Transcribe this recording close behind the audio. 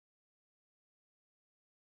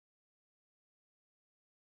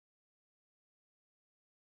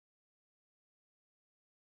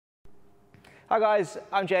Hi guys,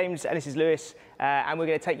 I'm James and this is Lewis, and we're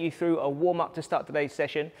going to take you through a warm-up to start today's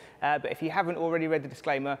session. But if you haven't already read the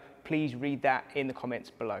disclaimer, please read that in the comments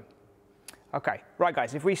below. Okay, right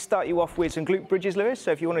guys, if we start you off with some glute bridges, Lewis,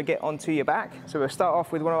 so if you want to get onto your back. So we'll start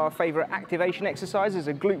off with one of our favourite activation exercises,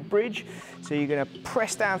 a glute bridge. So you're going to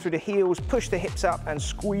press down through the heels, push the hips up and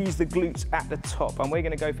squeeze the glutes at the top. And we're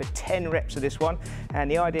going to go for 10 reps of this one.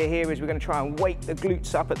 And the idea here is we're going to try and wake the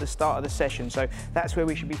glutes up at the start of the session. So that's where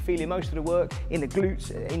we should be feeling most of the work, in the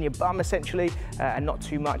glutes, in your bum essentially, and not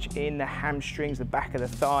too much in the hamstrings, the back of the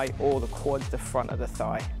thigh, or the quads, the front of the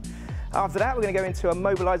thigh. After that, we're going to go into a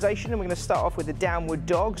mobilization, and we're going to start off with the downward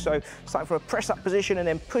dog. So starting from a press-up position, and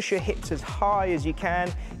then push your hips as high as you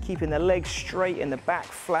can, keeping the legs straight and the back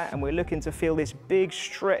flat, and we're looking to feel this big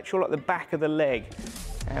stretch all at the back of the leg.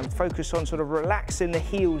 And focus on sort of relaxing the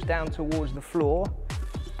heels down towards the floor.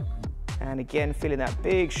 And again, feeling that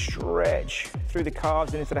big stretch through the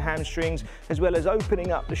calves and into the hamstrings, as well as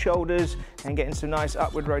opening up the shoulders and getting some nice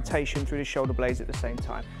upward rotation through the shoulder blades at the same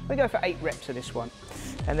time. We'll go for 8 reps of this one.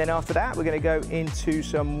 And then after that, we're going to go into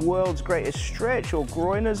some world's greatest stretch, or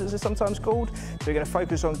groiners as it's sometimes called. So we're going to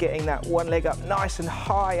focus on getting that one leg up nice and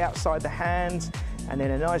high outside the hands, and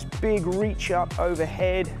then a nice big reach up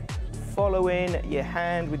overhead, following your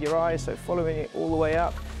hand with your eyes, so following it all the way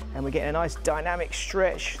up. And we're getting a nice dynamic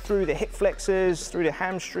stretch through the hip flexors, through the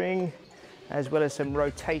hamstring, as well as some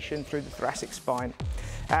rotation through the thoracic spine.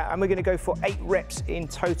 And we're going to go for 8 reps in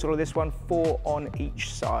total of this one, 4 on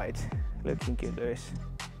each side. Looking good, Lewis.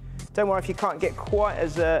 Don't worry if you can't get quite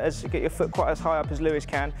get your foot quite as high up as Lewis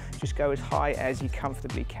can. Just go as high as you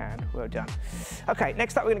comfortably can. Well done. Okay,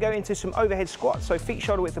 next up we're going to go into some overhead squats. So feet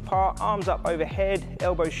shoulder width apart, arms up overhead,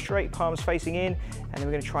 elbows straight, palms facing in, and then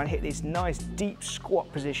we're going to try and hit this nice deep squat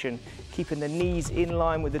position, keeping the knees in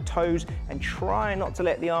line with the toes and trying not to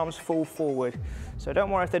let the arms fall forward. So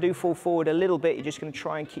don't worry if they do fall forward a little bit, you're just going to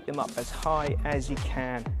try and keep them up as high as you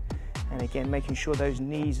can. And again, making sure those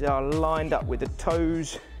knees are lined up with the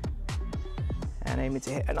toes, and aiming to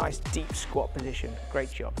hit a nice deep squat position.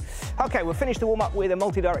 Great job. Okay, we'll finish the warm-up with a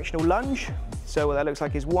multi-directional lunge. So what that looks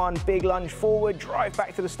like is one big lunge forward, drive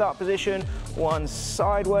back to the start position, one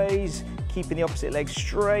sideways, keeping the opposite leg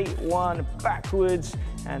straight, one backwards,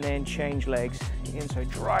 and then change legs. Again, so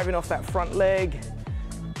driving off that front leg,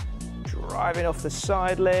 driving off the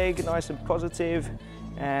side leg, nice and positive,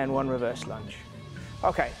 and one reverse lunge.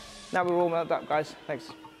 Okay, now we're all warmed up, guys.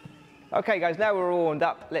 Thanks. Okay guys, now we're all warmed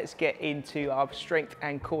up, let's get into our strength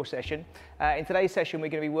and core session. In today's session, we're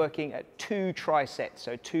going to be working at 2 trisets,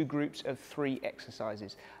 so 2 groups of 3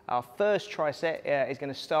 exercises. Our first triset is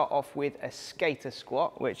going to start off with a skater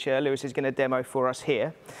squat, which Lewis is going to demo for us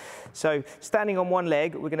here. So standing on one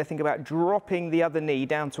leg, we're going to think about dropping the other knee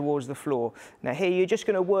down towards the floor. Now here, you're just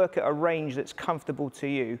going to work at a range that's comfortable to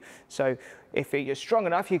you. So if you're strong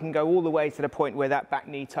enough, you can go all the way to the point where that back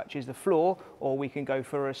knee touches the floor, or we can go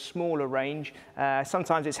for a smaller range.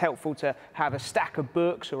 Sometimes it's helpful to have a stack of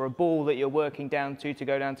books or a ball that you're working down to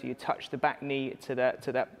go down to you touch the back knee to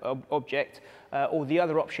that object. Or the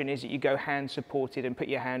other option is that you go hand supported and put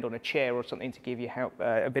your hand on a chair or something to give you help,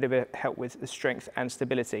 a bit of help with the strength and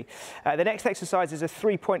stability. The next exercise is a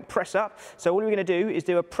 3-point press up. So all we're going to do is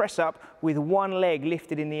do a press up with one leg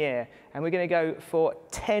lifted in the air. And we're going to go for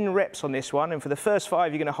 10 reps on this one. And for the first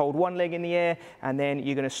 5, you're going to hold one leg in the air, and then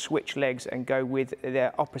you're going to switch legs and go with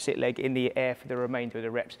the opposite leg in the air for the remainder of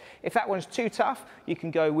the reps. If that one's too tough, you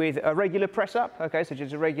can go with a regular press up. Okay, so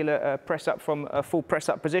just a regular press up from a full press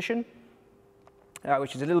up position.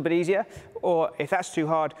 Which is a little bit easier, or if that's too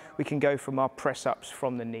hard, we can go from our press-ups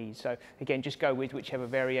from the knees. So again, just go with whichever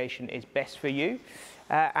variation is best for you.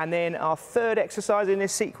 And then our third exercise in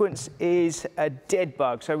this sequence is a dead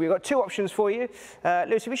bug. So we've got 2 options for you.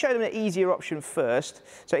 Lewis, if we show them the easier option first.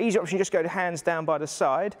 So easier option, just go to hands down by the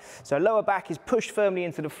side. So lower back is pushed firmly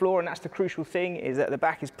into the floor, and that's the crucial thing, is that the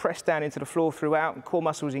back is pressed down into the floor throughout and core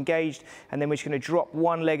muscles engaged, and then we're just going to drop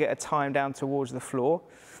one leg at a time down towards the floor.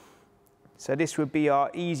 So this would be our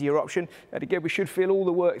easier option. And again, we should feel all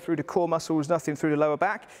the work through the core muscles, nothing through the lower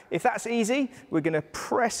back. If that's easy, we're going to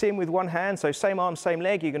press in with one hand. So same arm, same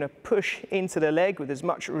leg. You're going to push into the leg with as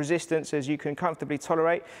much resistance as you can comfortably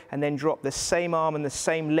tolerate, and then drop the same arm and the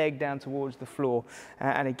same leg down towards the floor.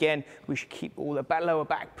 And again, we should keep all the lower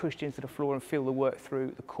back pushed into the floor and feel the work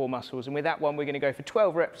through the core muscles. And with that one, we're going to go for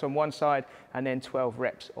 12 reps on one side and then 12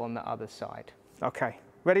 reps on the other side. Okay,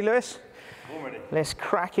 ready, Lewis? All ready. Let's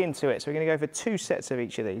crack into it. So we're going to go for 2 sets of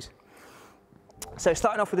each of these. So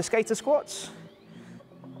starting off with the skater squats.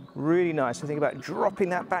 Really nice. So think about dropping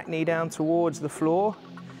that back knee down towards the floor,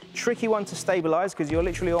 Tricky one to stabilize because you're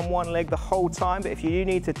literally on one leg the whole time, but if you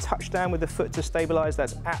need to touch down with the foot to stabilize,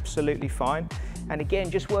 that's absolutely fine. And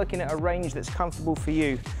again, just working at a range that's comfortable for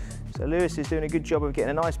you. So Lewis is doing a good job of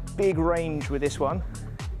getting a nice big range with this one.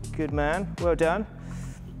 Good man, well done.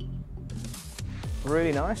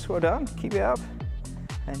 Really nice, well done, keep it up.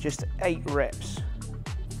 And just 8 reps.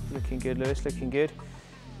 Looking good, Lewis, looking good.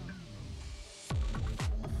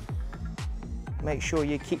 Make sure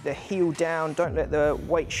you keep the heel down, don't let the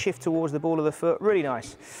weight shift towards the ball of the foot, really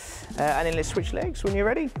nice. And then let's switch legs when you're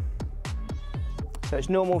ready. So it's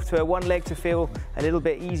normal for one leg to feel a little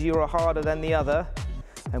bit easier or harder than the other.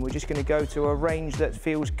 And we're just going to go to a range that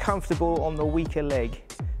feels comfortable on the weaker leg.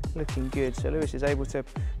 Looking good. So Lewis is able to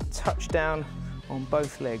touch down on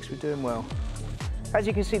both legs. We're doing well. As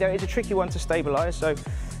you can see, though, it's a tricky one to stabilize, so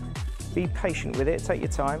be patient with it. Take your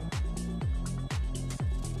time.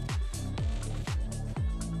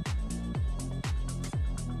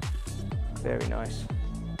 Very nice.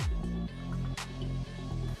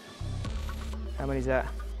 How many is that?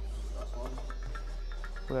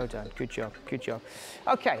 Well done, good job, good job.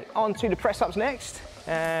 Okay, on to the press-ups next,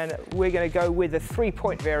 and we're going to go with a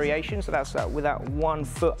 3-point variation, so that's with that one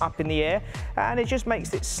foot up in the air, and it just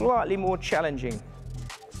makes it slightly more challenging.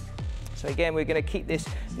 So again, we're going to keep this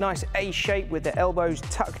nice A shape with the elbows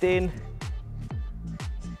tucked in.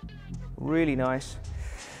 Really nice.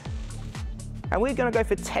 And we're going to go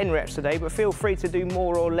for 10 reps today, but feel free to do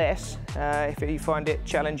more or less if you find it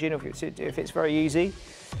challenging or if it's very easy.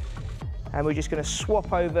 And we're just going to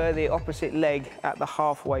swap over the opposite leg at the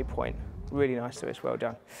halfway point. Really nice, Lewis, well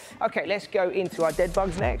done. Okay, let's go into our dead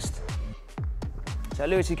bugs next. So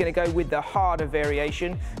Lewis is going to go with the harder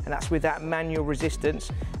variation, and that's with that manual resistance.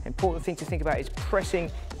 Important thing to think about is pressing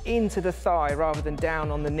into the thigh rather than down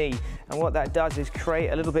on the knee. And what that does is create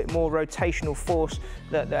a little bit more rotational force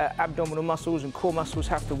that the abdominal muscles and core muscles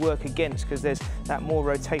have to work against, because there's that more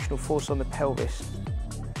rotational force on the pelvis.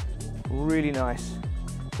 Really nice.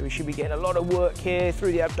 So we should be getting a lot of work here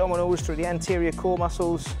through the abdominals, through the anterior core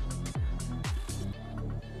muscles.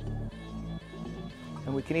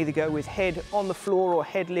 And we can either go with head on the floor or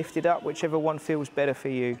head lifted up, whichever one feels better for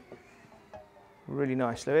you. Really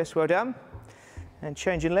nice, Lewis, well done. And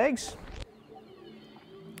changing legs.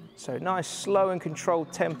 So nice, slow and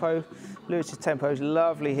controlled tempo. Lewis's tempo is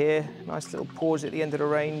lovely here. Nice little pause at the end of the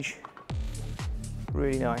range.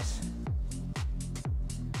 Really nice.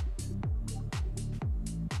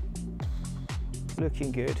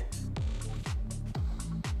 Looking good.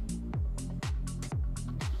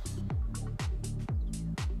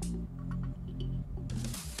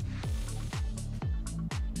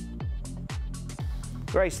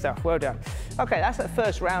 Great stuff, well done. Okay, that's the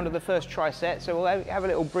first round of the first tricep, so we'll have a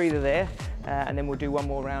little breather there, and then we'll do one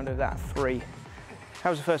more round of that 3. How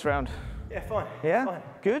was the first round? Yeah, fine. Yeah? Fine.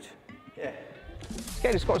 Good? Yeah.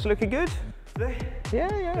 Skater squats looking good? Today?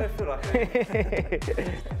 Yeah, yeah. I feel like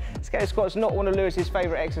it. Skater squats not one of Lewis's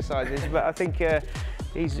favourite exercises, but I think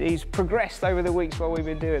he's progressed over the weeks while we've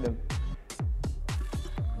been doing them.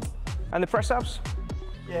 And the press-ups?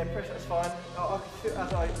 Yeah, press-ups fine. I feel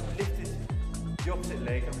as I lifted the opposite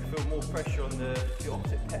leg, I can feel more pressure on the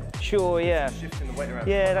opposite pec. Sure, yeah. Shifting the weight around.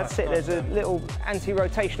 Yeah, that's it. There's a little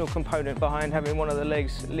anti-rotational component behind having one of the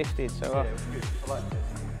legs lifted. So yeah, it was good. I liked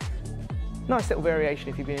it. Nice little variation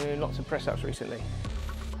if you've been doing lots of press-ups recently.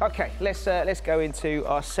 Okay, let's go into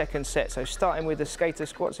our second set. So starting with the skater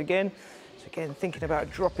squats again. So again, thinking about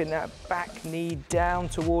dropping that back knee down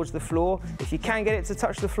towards the floor. If you can get it to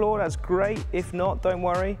touch the floor, that's great. If not, don't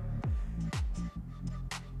worry.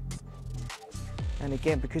 And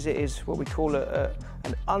again, because it is what we call an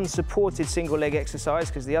unsupported single leg exercise,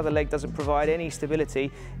 because the other leg doesn't provide any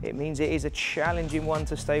stability, it means it is a challenging one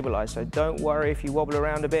to stabilize. So don't worry if you wobble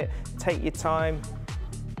around a bit, take your time,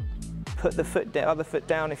 put the other foot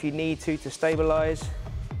down if you need to stabilize.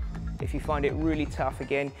 If you find it really tough,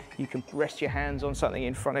 again, you can rest your hands on something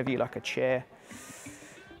in front of you like a chair.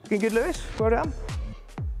 Looking good, Lewis, well done.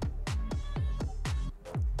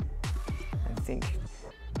 And think.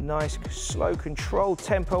 Nice, slow, controlled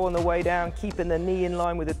tempo on the way down, keeping the knee in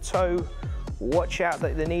line with the toe. Watch out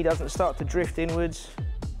that the knee doesn't start to drift inwards.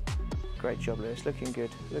 Great job, Lewis, looking good,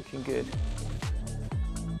 looking good.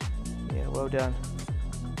 Yeah, well done.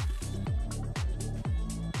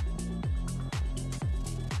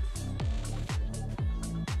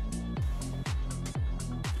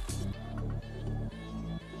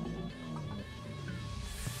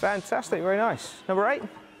 Fantastic, very nice. Number 8?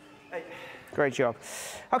 8. Great job.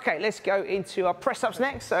 Okay, let's go into our press-ups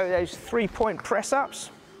next. So those 3-point press-ups.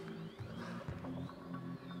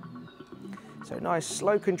 So nice,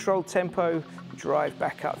 slow, controlled tempo, drive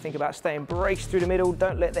back up. Think about staying braced through the middle.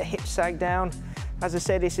 Don't let the hips sag down. As I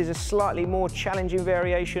said, this is a slightly more challenging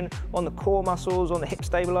variation on the core muscles, on the hip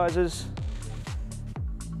stabilizers.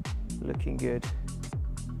 Looking good.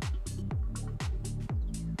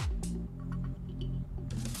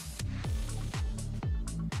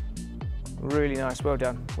 Really nice, well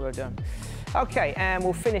done, well done. Okay, and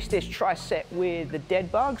we'll finish this tricep with the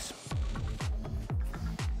dead bugs.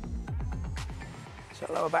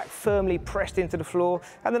 So lower back firmly pressed into the floor.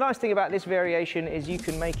 And the nice thing about this variation is you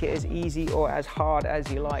can make it as easy or as hard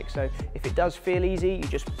as you like. So if it does feel easy, you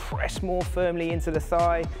just press more firmly into the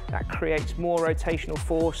thigh. That creates more rotational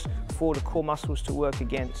force for the core muscles to work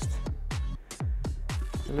against.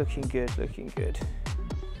 Looking good, looking good.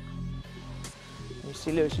 You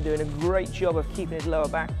see Lewis is doing a great job of keeping his lower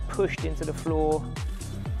back pushed into the floor.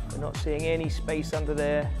 We're not seeing any space under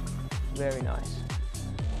there. Very nice.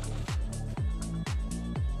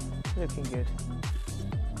 Looking good.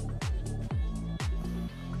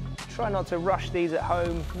 Try not to rush these at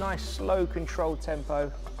home. Nice, slow, controlled tempo.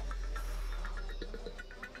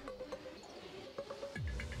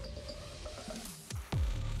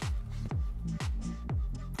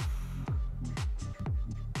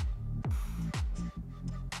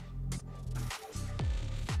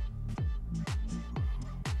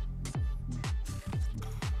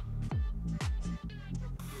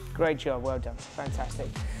 Great job, well done, fantastic.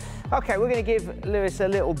 Okay, we're going to give Lewis a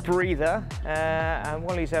little breather, and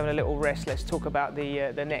while he's having a little rest, let's talk about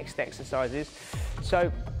the next exercises.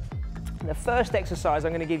 So, the first exercise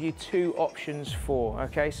I'm going to give you two options for,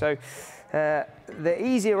 okay? So, the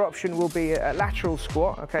easier option will be a lateral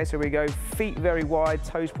squat, okay? So we go feet very wide,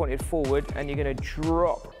 toes pointed forward, and you're going to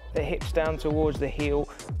drop the hips down towards the heel,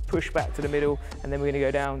 push back to the middle, and then we're going to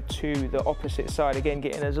go down to the opposite side. Again,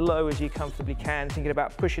 getting as low as you comfortably can, thinking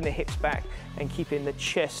about pushing the hips back and keeping the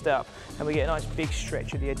chest up. And we get a nice big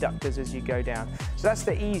stretch of the adductors as you go down. So that's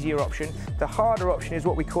the easier option. The harder option is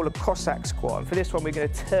what we call a Cossack squat. And for this one, we're going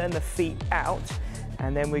to turn the feet out,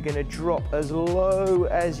 and then we're going to drop as low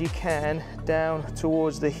as you can down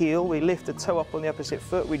towards the heel. We lift the toe up on the opposite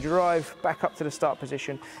foot, we drive back up to the start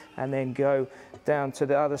position, and then go down to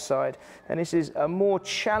the other side. And this is a more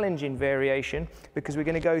challenging variation because we're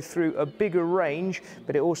going to go through a bigger range,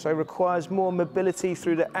 but it also requires more mobility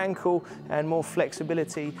through the ankle and more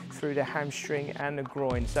flexibility through the hamstring and the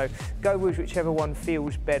groin. So go with whichever one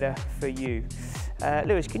feels better for you.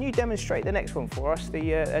 Lewis, can you demonstrate the next one for us, the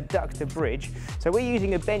adductor bridge? So we're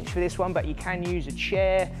using a bench for this one, but you can use a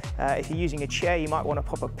chair. If you're using a chair, you might want to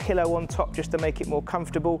pop a pillow on top just to make it more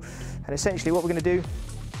comfortable. And essentially what we're going to do,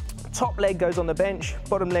 top leg goes on the bench,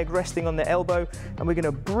 bottom leg resting on the elbow, and we're going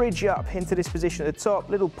to bridge up into this position at the top,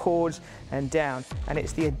 little pause and down. And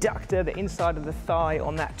it's the adductor, the inside of the thigh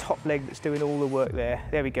on that top leg that's doing all the work there.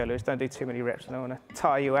 There we go, Lewis, don't do too many reps, I don't want to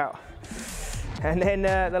tire you out. And then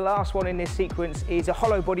the last one in this sequence is a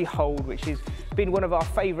hollow body hold, which has been one of our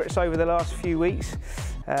favourites over the last few weeks.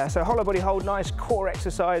 So hollow body hold, nice core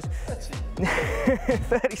exercise.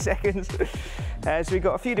 30 seconds. So we've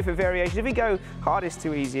got a few different variations. If we go hardest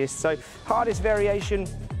to easiest, so hardest variation,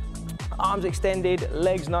 arms extended,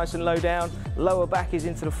 legs nice and low down, lower back is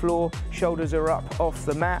into the floor, shoulders are up off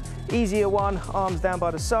the mat. Easier one, arms down by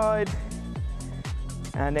the side.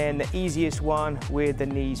 And then the easiest one with the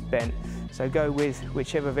knees bent. So go with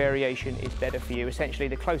whichever variation is better for you. Essentially,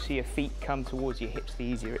 the closer your feet come towards your hips, the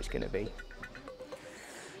easier it's going to be.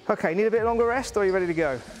 Okay, need a bit longer rest, or are you ready to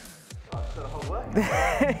go? I've got the whole way.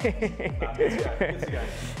 Good to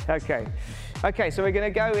go. Okay, so we're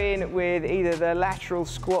going to go in with either the lateral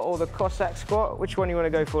squat or the Cossack squat. Which one do you want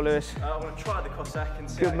to go for, Lewis? I want to try the Cossack and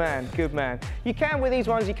see. Good man, good man. You can, with these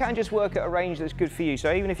ones, you can just work at a range that's good for you.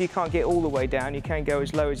 So even if you can't get all the way down, you can go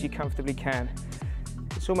as low as you comfortably can.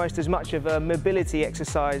 It's almost as much of a mobility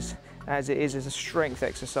exercise as it is as a strength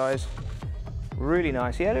exercise. Really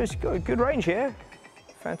nice. Yeah, Lewis, got a good range here.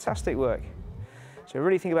 Fantastic work. So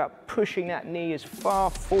really think about pushing that knee as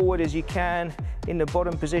far forward as you can in the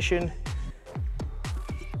bottom position.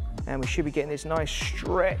 And we should be getting this nice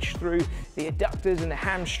stretch through the adductors and the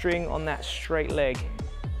hamstring on that straight leg.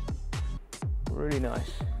 Really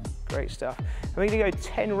nice. Great stuff. And we're going to go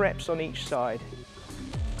 10 reps on each side.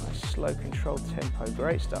 Nice, slow, controlled tempo.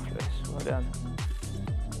 Great stuff, Lewis. Well done.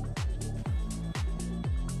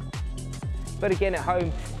 But again, at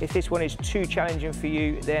home, if this one is too challenging for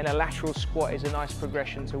you, then a lateral squat is a nice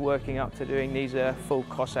progression to working up to doing these full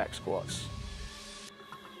Cossack squats.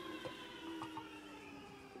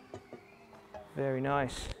 Very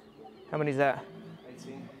nice. How many is that?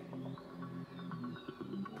 18.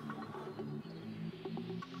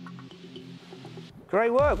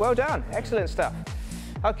 Great work, well done. Excellent stuff.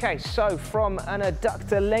 Okay, so from an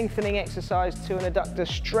adductor lengthening exercise to an adductor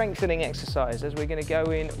strengthening exercise, as we're going to go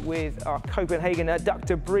in with our Copenhagen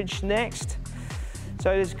adductor bridge next. So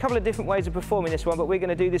there's a couple of different ways of performing this one, but we're going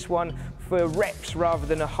to do this one for reps rather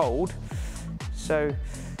than a hold. So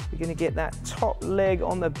we're going to get that top leg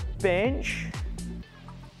on the bench,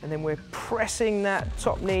 and then we're pressing that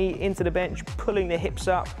top knee into the bench, pulling the hips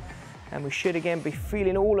up, and we should again be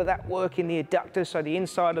feeling all of that work in the adductor, so the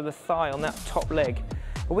inside of the thigh on that top leg.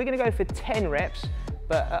 But we're going to go for 10 reps,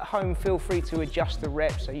 but at home feel free to adjust the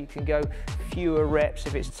reps, so you can go fewer reps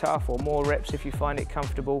if it's tough, or more reps if you find it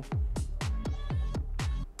comfortable.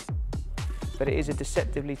 But it is a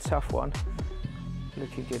deceptively tough one.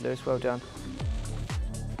 Looking good, Lewis, well done.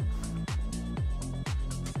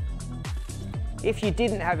 If you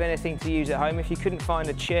didn't have anything to use at home, if you couldn't find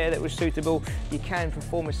a chair that was suitable, you can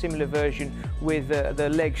perform a similar version with the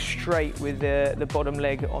leg straight, with the bottom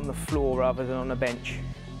leg on the floor rather than on a bench.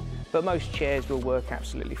 But most chairs will work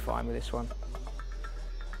absolutely fine with this one.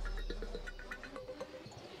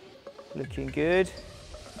 Looking good.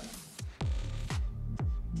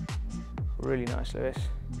 Really nice, Lewis.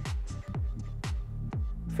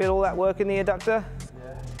 Feel all that work in the adductor?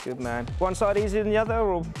 Yeah. Good man. One side easier than the other,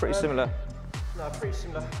 or pretty similar? No, pretty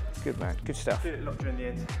similar. Good man, good stuff. Feel it locked during the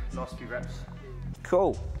end, last few reps.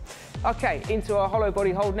 Cool. Okay, into our hollow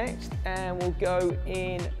body hold next, and we'll go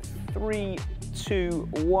in 3, 2,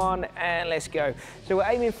 1, and let's go. So we're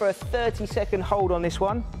aiming for a 30-second hold on this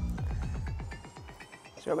one.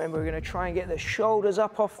 So remember, we're going to try and get the shoulders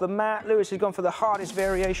up off the mat. Lewis has gone for the hardest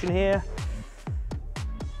variation here.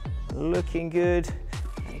 Looking good.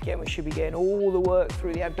 And again, we should be getting all the work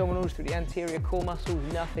through the abdominals, through the anterior core muscles,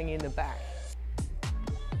 nothing in the back.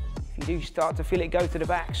 If you do start to feel it go to the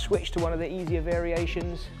back, switch to one of the easier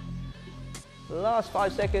variations. Last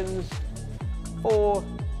 5 seconds. 4,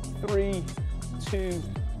 3, 2,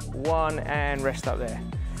 1, and rest up there.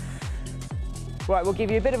 Right, we'll give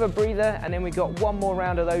you a bit of a breather, and then we've got one more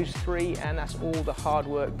round of those 3, and that's all the hard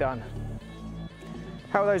work done.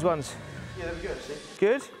 How are those ones? Yeah, they were good, actually.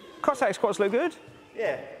 Good? Cossack squats look good?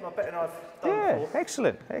 Yeah, not better than I've done before.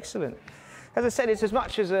 Excellent, excellent. As I said, it's as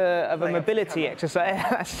much as a mobility exercise.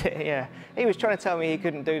 That's it, yeah. He was trying to tell me he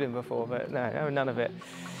couldn't do them before, but no, none of it.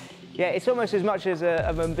 Yeah, it's almost as much as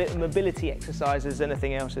a mobility exercise as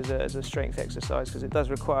anything else, as a strength exercise, because it does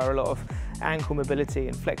require a lot of ankle mobility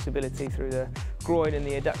and flexibility through the groin and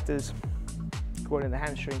the adductors, groin and the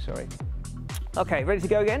hamstring, sorry. Okay, ready to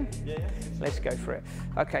go again? Yeah. Let's go for it.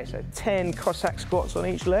 Okay, so 10 Cossack squats on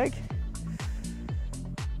each leg.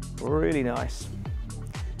 Really nice.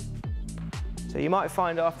 So you might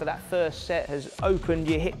find after that first set has opened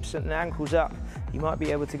your hips and ankles up, you might be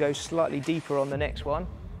able to go slightly deeper on the next one.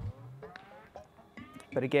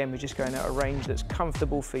 But again, we're just going at a range that's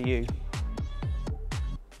comfortable for you.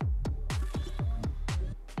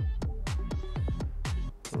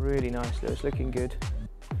 Really nice, Lewis, looking good.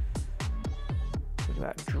 Think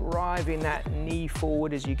about driving that knee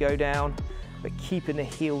forward as you go down, but keeping the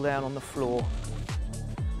heel down on the floor.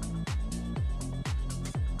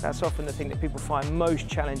 That's often the thing that people find most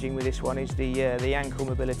challenging with this one, is the ankle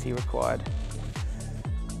mobility required.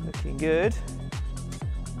 Looking good.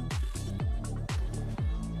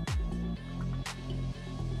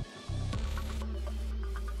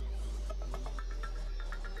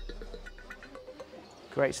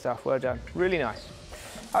 Great stuff, well done, really nice.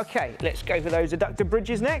 Okay, let's go for those adductor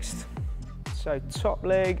bridges next. So top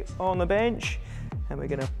leg on the bench, and we're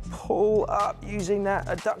gonna pull up using that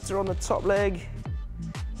adductor on the top leg.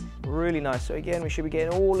 Really nice, so again, we should be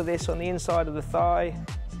getting all of this on the inside of the thigh.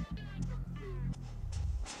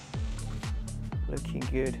 Looking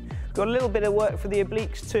good. Got a little bit of work for the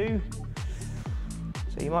obliques too.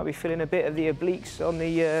 So you might be feeling a bit of the obliques on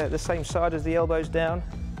the same side as the elbows down.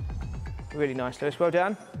 Really nice, Lewis, well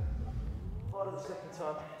done. Harder the second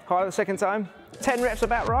time. Harder the second time? 10 reps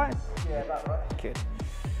about right? Yeah, about right. Good.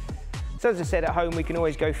 So as I said, at home we can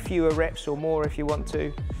always go fewer reps or more if you want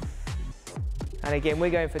to. And again, we're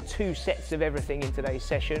going for 2 sets of everything in today's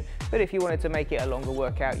session, but if you wanted to make it a longer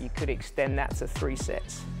workout, you could extend that to 3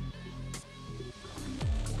 sets.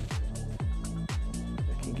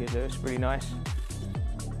 Looking good, Lewis, really nice.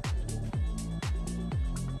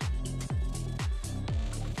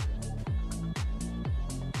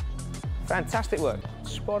 Fantastic work,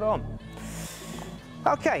 spot on.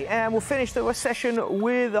 Okay, and we'll finish the session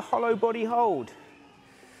with a hollow body hold.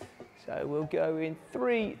 So we'll go in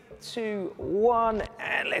 3, 2, 1,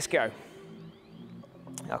 and let's go.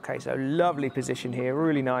 Okay, so lovely position here,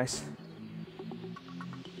 really nice.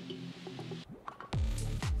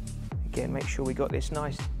 Again, make sure we got this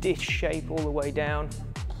nice dish shape all the way down.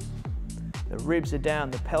 The ribs are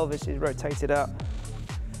down, the pelvis is rotated up.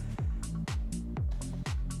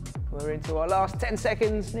 We're into our last 10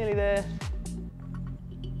 seconds, nearly there.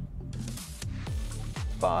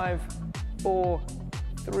 5, 4,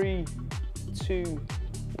 3, 2,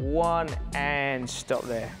 1, and stop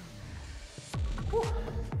there. Whew.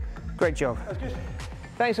 Great job. That was good.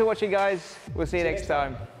 Thanks for watching, guys. We'll see you next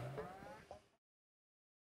time.